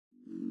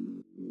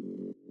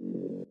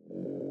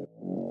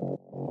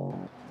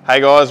Hey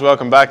guys,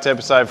 welcome back to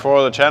episode 4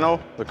 of the channel,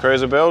 the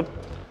Cruiser build.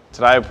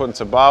 Today we're putting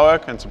some bar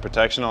work and some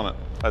protection on it.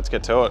 Let's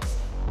get to it.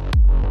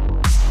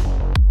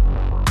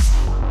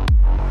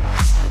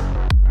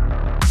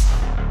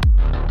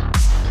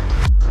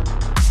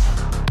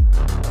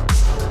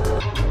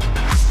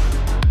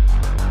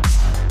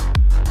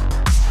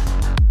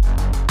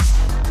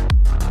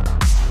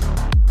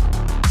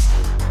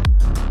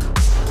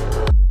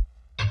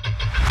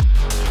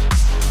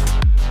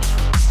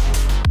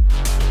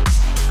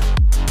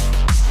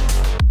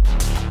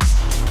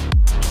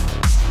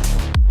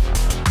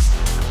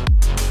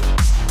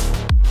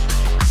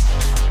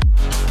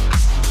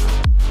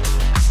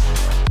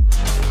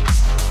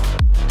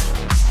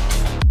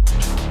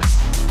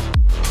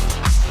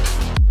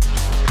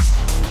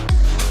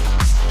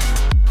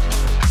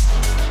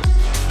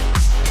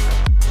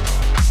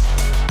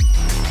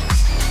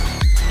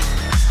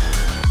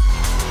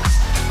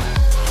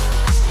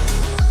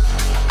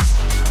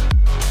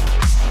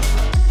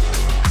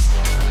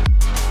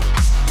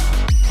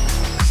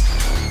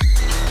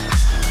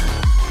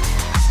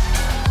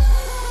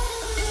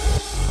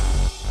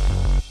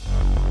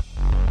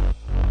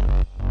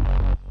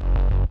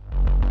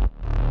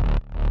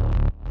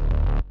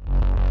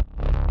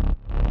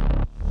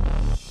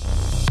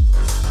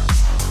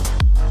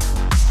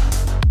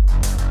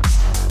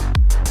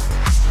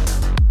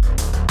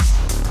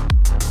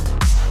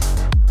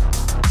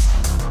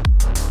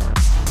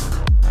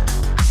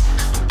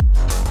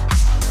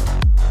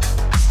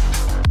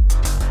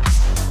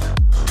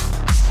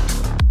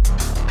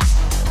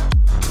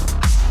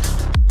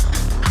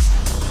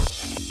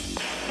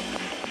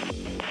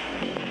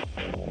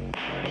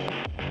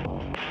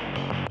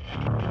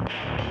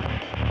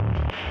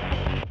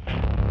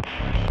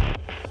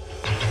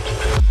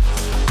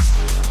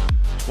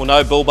 Well,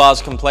 no bull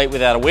bars complete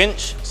without a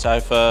winch, so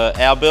for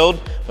our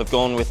build we've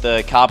gone with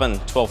the carbon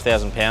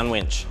 12,000 pound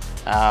winch.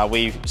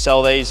 We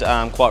sell these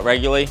quite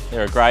regularly.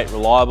 They're a great,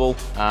 reliable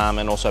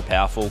and also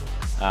powerful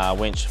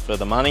winch for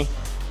the money.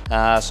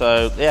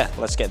 So yeah,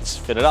 let's get this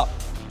fitted up.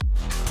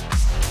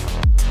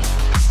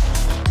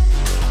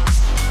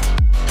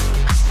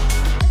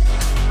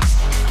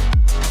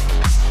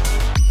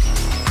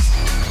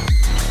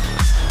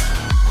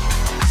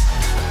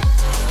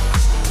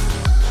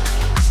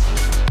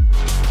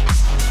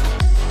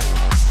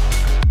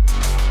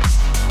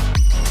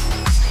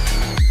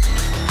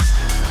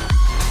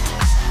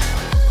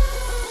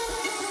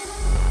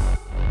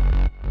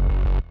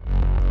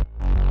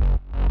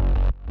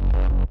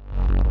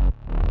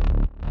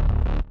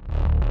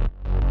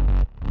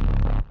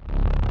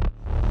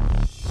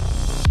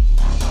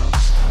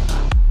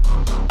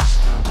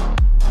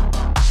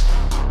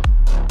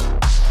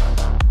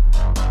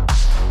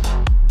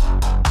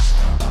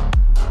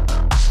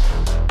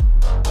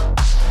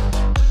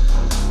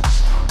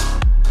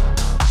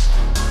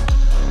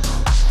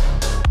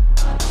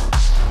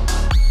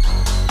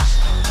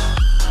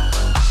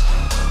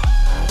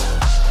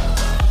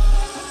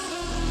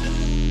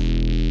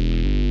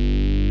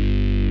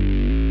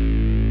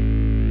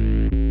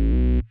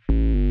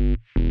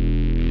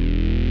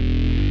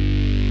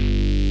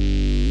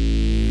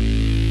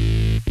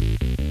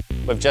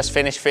 We've just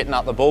finished fitting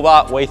up the bull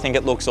bar. We think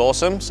it looks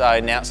awesome, so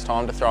now it's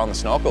time to throw on the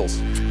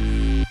snorkels.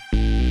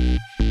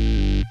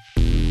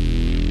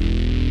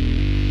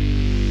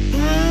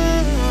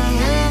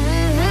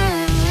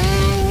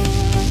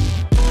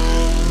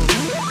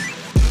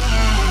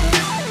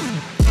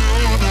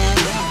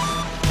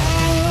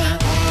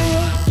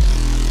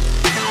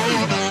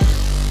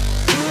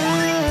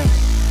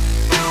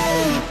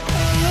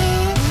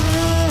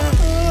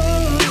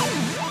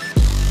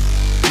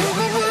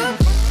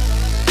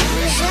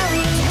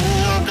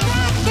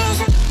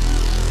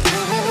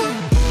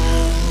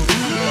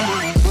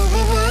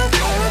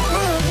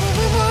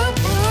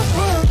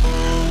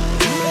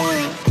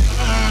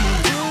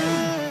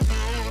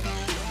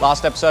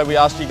 Last episode we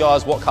asked you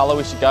guys what colour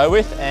we should go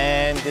with,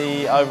 and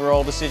the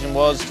overall decision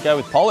was to go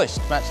with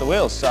polished to match the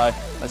wheels, so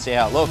let's see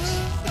how it looks.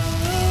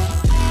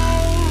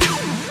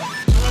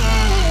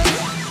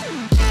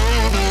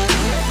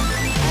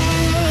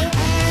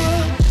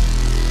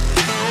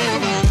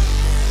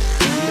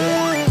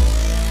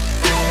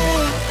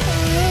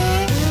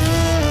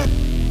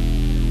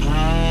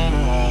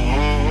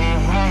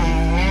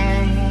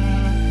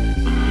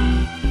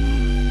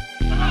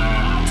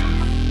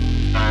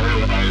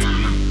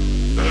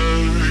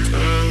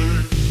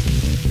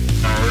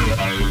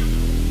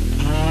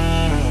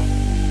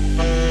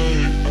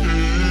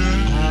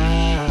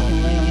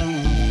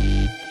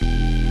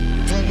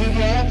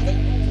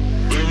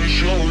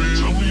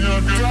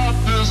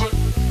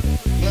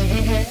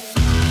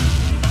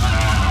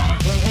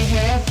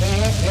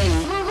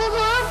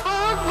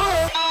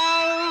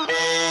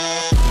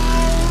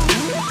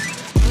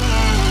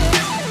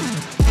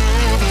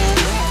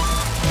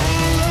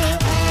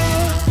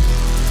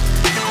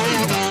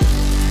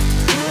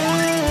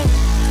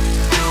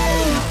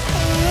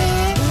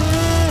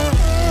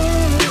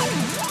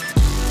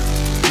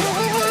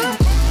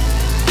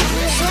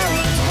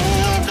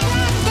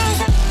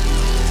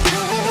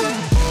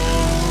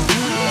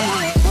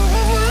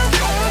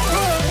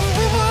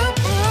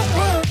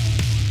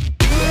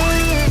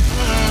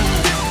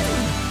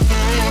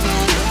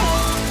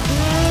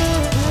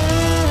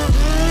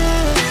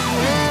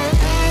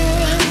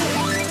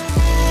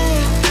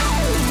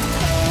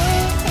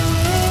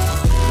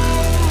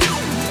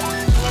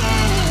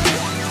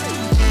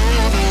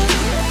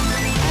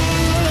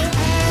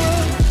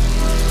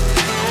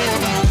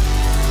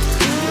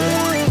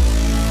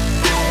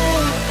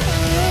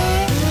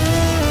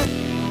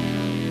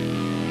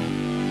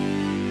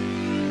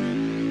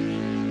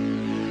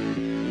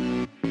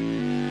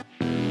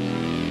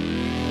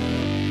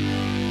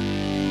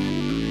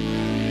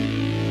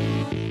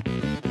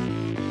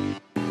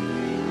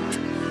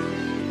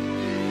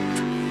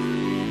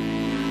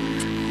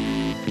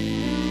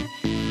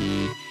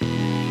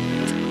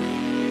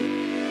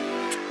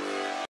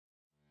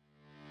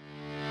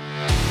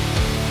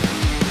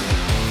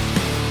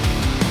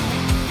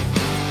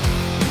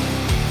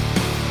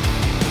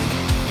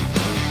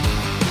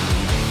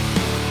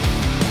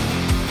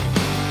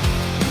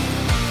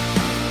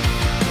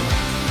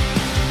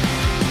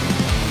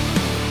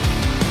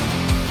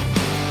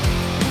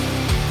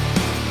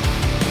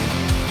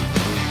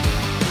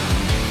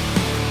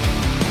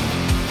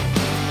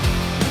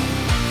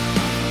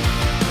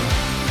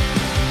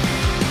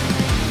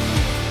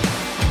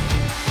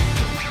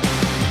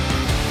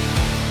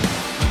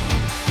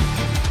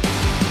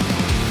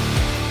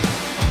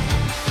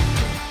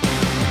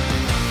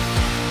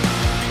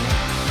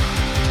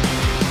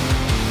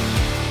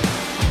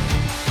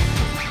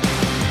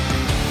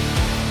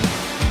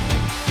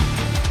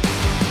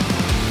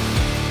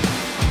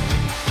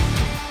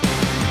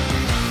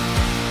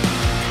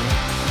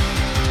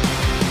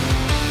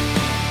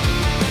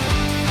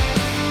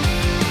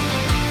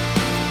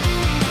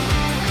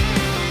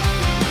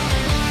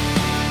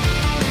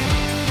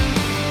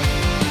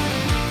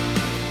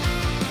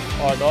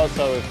 guys,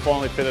 so we've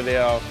finally fitted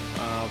our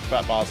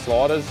Phat Bars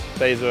sliders.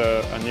 These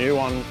are a new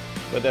one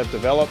that they've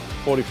developed,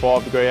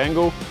 45-degree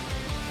angle,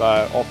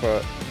 so offer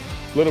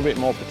a little bit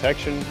more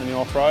protection in the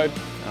off-road.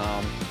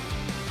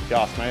 If you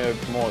ask me,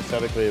 they're more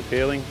aesthetically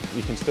appealing.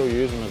 You can still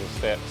use them as a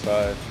step,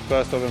 so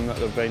first of them that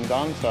have been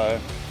done, so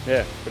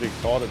yeah, pretty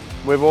excited.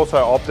 We've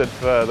also opted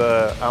for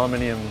the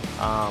aluminium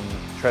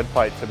tread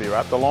plate to be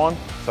Raptor-line,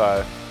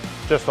 so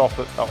just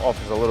offers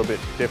a little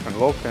bit different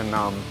look and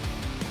a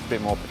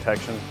bit more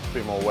protection, a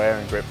bit more wear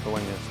and grip for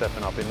when you're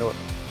stepping up into it.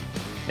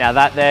 Now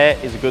that there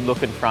is a good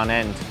looking front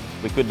end.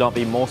 We could not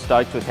be more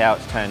stoked with how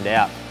it's turned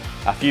out.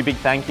 A few big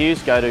thank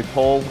yous go to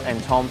Paul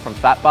and Tom from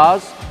Phat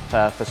Bars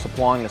for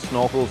supplying the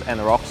Snorkels and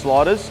the Rock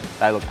Sliders.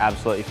 They look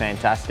absolutely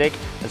fantastic,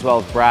 as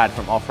well as Brad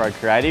from Offroad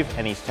Creative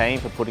and his team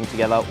for putting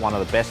together one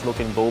of the best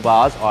looking bull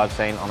bars I've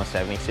seen on a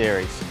 70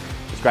 series.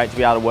 It's great to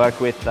be able to work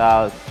with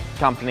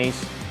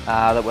companies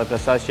that we've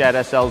associated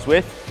ourselves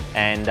with,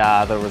 and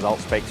the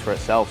result speaks for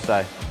itself.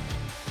 So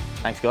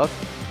thanks guys.